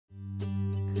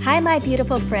Hi my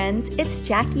beautiful friends, it's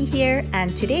Jackie here,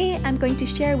 and today I'm going to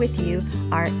share with you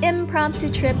our impromptu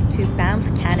trip to Banff,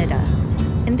 Canada.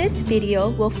 In this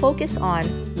video, we'll focus on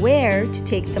where to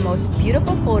take the most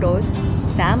beautiful photos,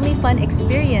 family fun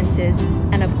experiences,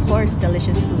 and of course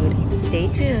delicious food. Stay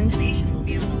tuned.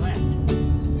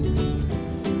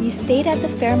 We stayed at the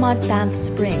Fairmont Banff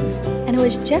Springs, and it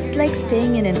was just like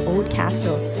staying in an old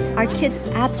castle. Our kids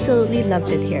absolutely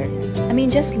loved it here. I mean,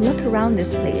 just look around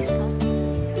this place.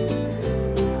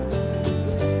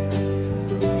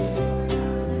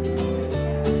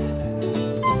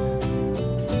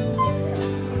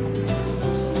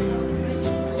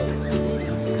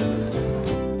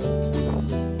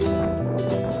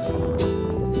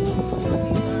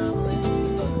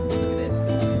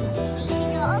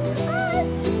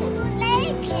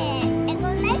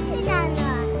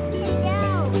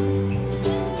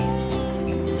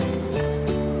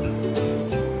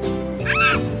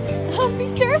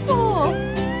 Careful!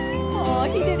 Oh,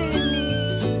 he did it in me.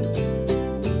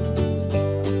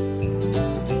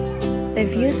 The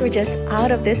views were just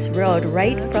out of this world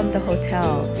right from the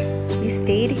hotel. We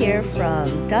stayed here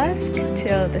from dusk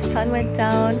till the sun went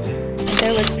down, and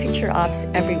there was picture ops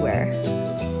everywhere.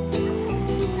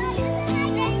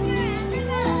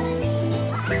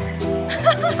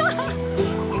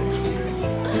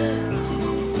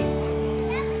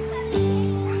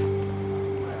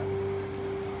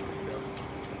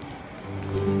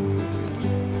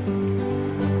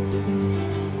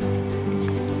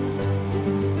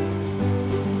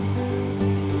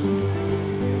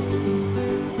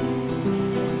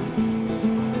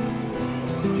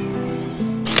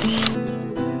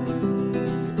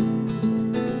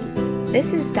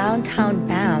 This is Downtown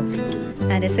Banff,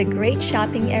 and it's a great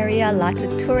shopping area, lots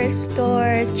of tourist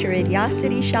stores,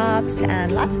 curiosity shops,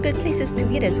 and lots of good places to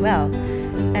eat as well.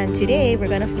 And today we're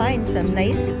going to find some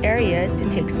nice areas to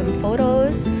take some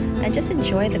photos and just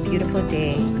enjoy the beautiful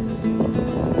day.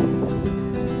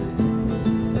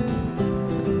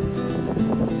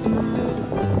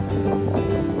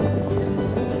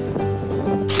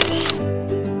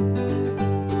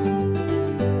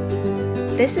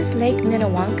 This is Lake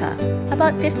Minnewanka,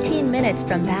 about 15 minutes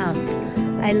from Banff.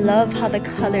 I love how the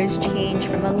colors change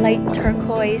from a light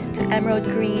turquoise to emerald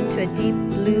green to a deep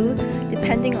blue,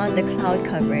 depending on the cloud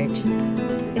coverage.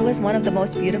 It was one of the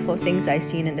most beautiful things I've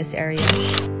seen in this area.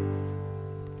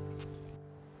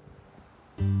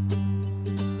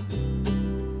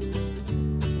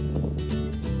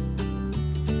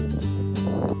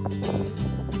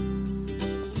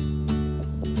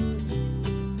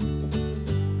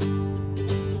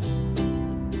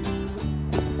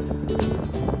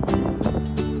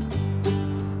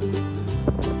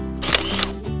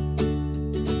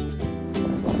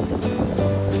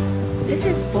 This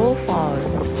is Bull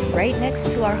Falls, right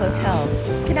next to our hotel.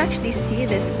 You can actually see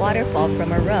this waterfall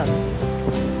from our room.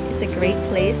 It's a great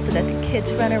place to let the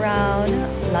kids run around,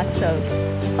 lots of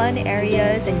fun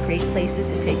areas and great places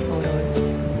to take photos.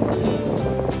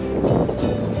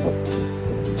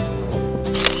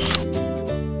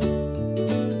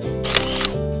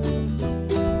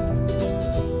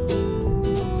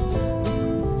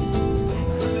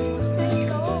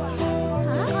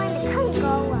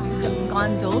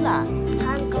 Gondola.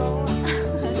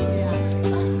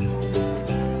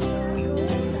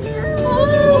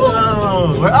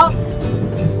 Whoa, we're up!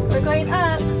 We're going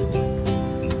up.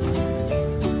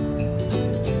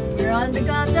 We're on the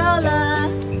gondola.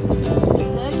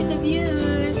 Look at the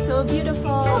views, so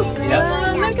beautiful. Yeah.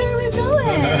 Oh, look where we're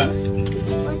going.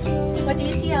 What do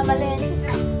you see, Amalin?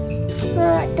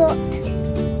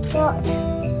 Dot.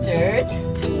 Dirt.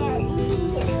 Yeah, you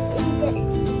see it.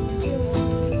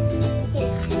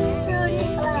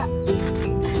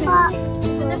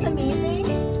 Isn't this amazing?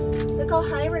 Look how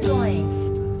high we're going.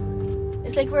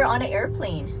 It's like we're on an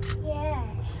airplane. Yes.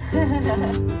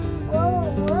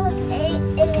 Whoa, look.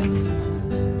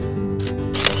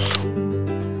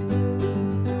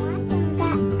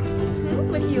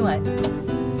 What do you want?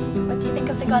 What do you think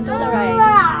of the gondola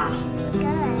ride?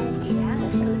 Good. Yeah,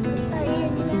 let's go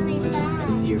inside. It's really bad.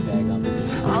 Empty your bag on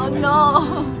this side. Oh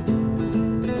no!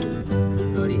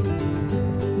 Brody.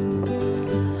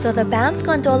 So the Banff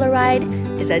gondola ride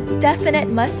is a definite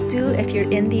must-do if you're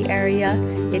in the area.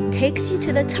 It takes you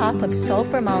to the top of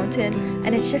Sulphur Mountain,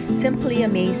 and it's just simply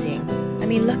amazing. I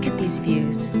mean, look at these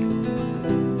views.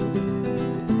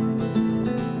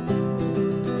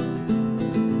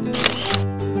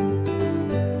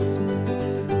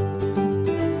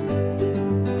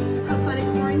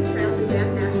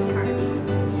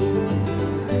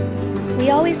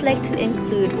 We always always like to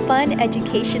include fun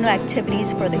educational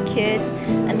activities for the kids,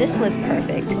 and this was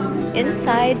perfect.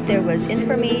 Inside, there was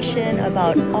information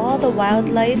about all the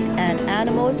wildlife and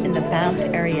animals in the Banff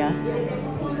area.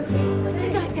 What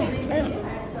you got there?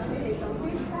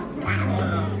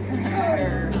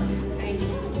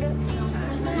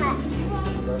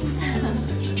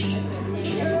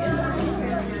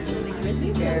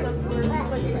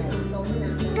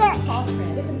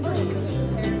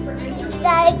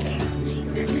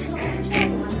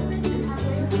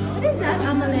 What is that,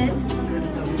 Amalyn?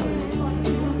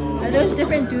 Are those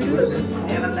different doodles?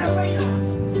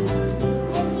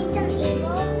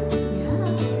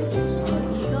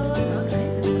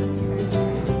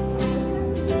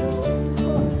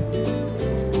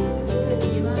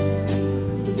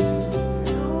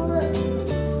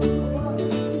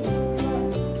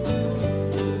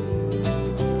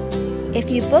 If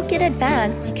you book in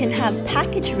advance, you can have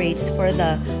package rates for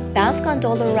the Banff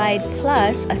Gondola ride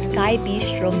plus a Sky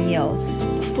Bistro meal.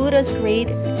 The food is great,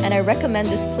 and I recommend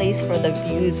this place for the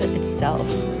views itself.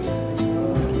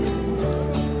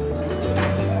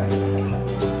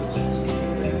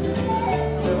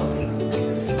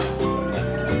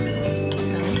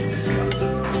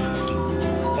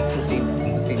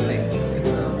 It's the same thing.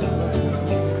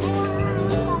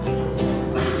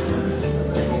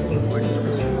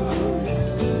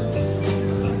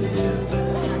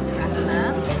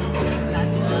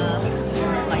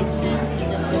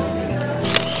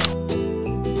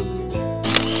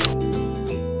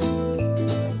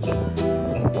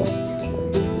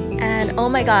 Oh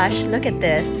my gosh, look at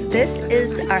this. This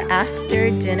is our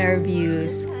after dinner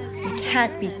views. You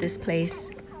can't beat this place.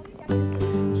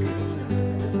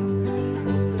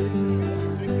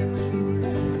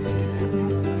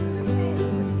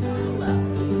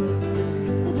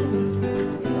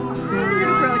 Where's the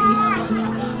little Brody?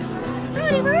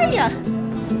 Brody, where are ya?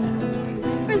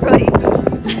 Where's Brody?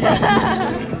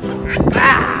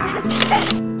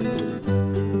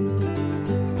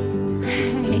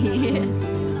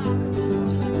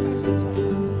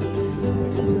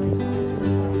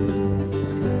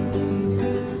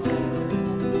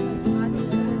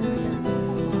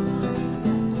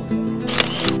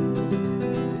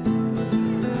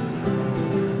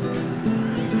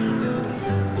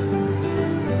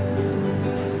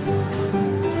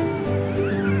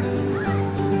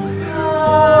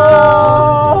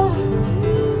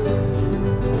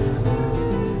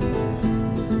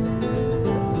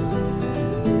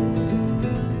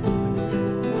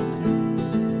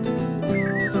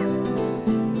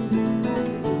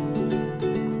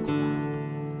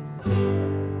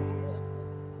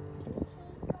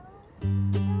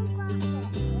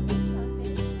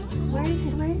 Where is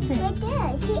it? Where is it? Right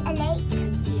there, see a lake?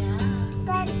 Yeah.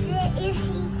 But you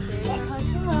see, There's our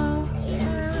hotel.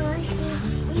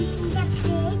 you see that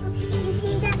big, you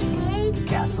see that big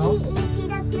Castle? You see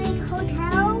that big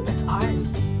hotel? That's ours.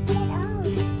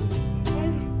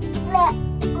 Look,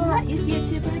 You see it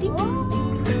too, Brody?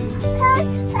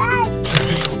 fast.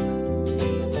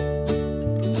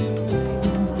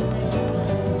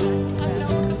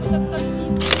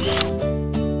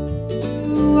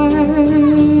 You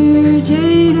were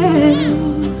jaded,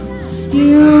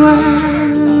 you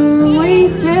were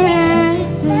wasted.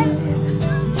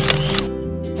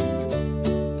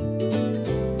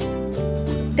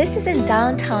 This is in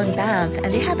downtown Banff,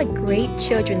 and they have a great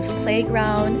children's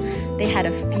playground. They had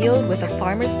a field with a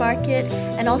farmer's market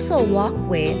and also a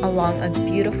walkway along a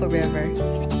beautiful river.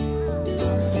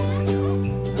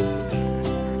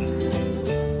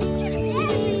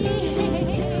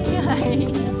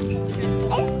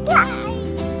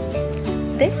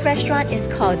 This restaurant is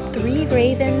called Three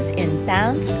Ravens in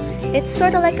Banff. It's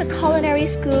sort of like a culinary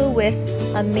school with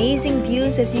amazing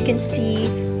views, as you can see.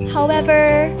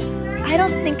 However, I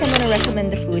don't think I'm going to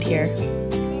recommend the food here.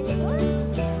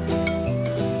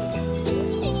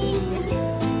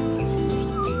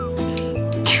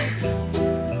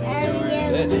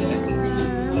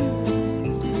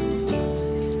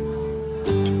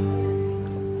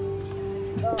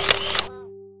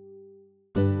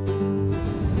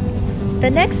 The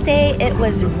next day, it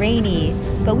was rainy,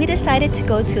 but we decided to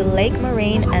go to Lake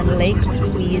Moraine and Lake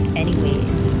Louise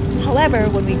anyways. However,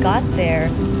 when we got there,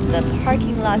 the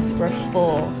parking lots were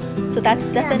full. So that's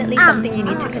definitely something you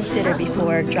need to consider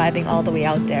before driving all the way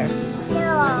out there.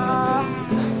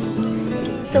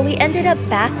 So we ended up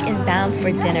back in Banff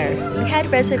for dinner. We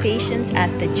had reservations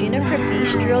at the Juniper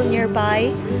Bistro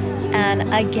nearby.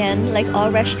 And again, like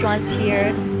all restaurants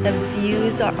here, the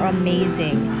views are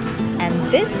amazing. And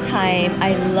this time,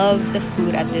 I love the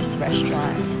food at this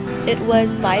restaurant. It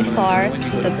was by far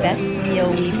the best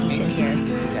meal we've eaten here.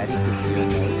 Daddy gives you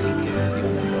a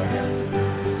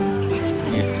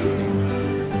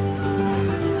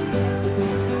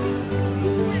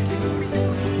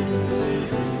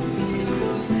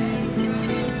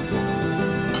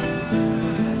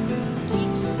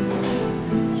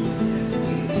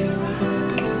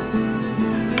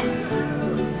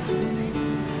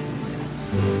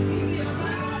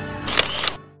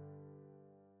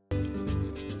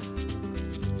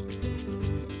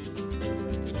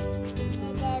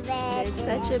It's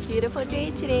such a beautiful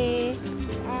day today.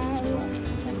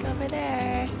 Look over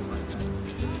there.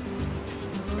 It's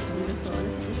so beautiful.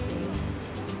 Look at this day.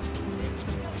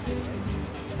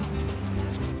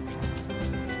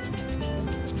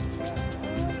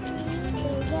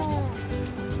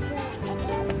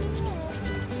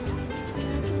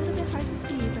 It's a little bit hard to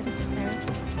see, but it's in there.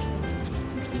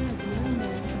 You see a view in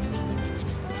there somewhere.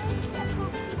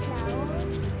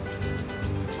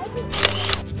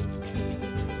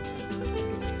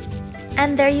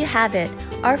 And there you have it.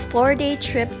 Our 4-day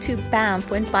trip to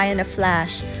Banff went by in a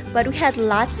flash, but we had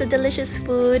lots of delicious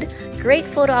food, great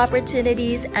photo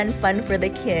opportunities, and fun for the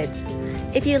kids.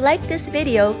 If you liked this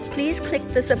video, please click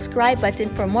the subscribe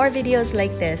button for more videos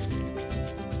like this.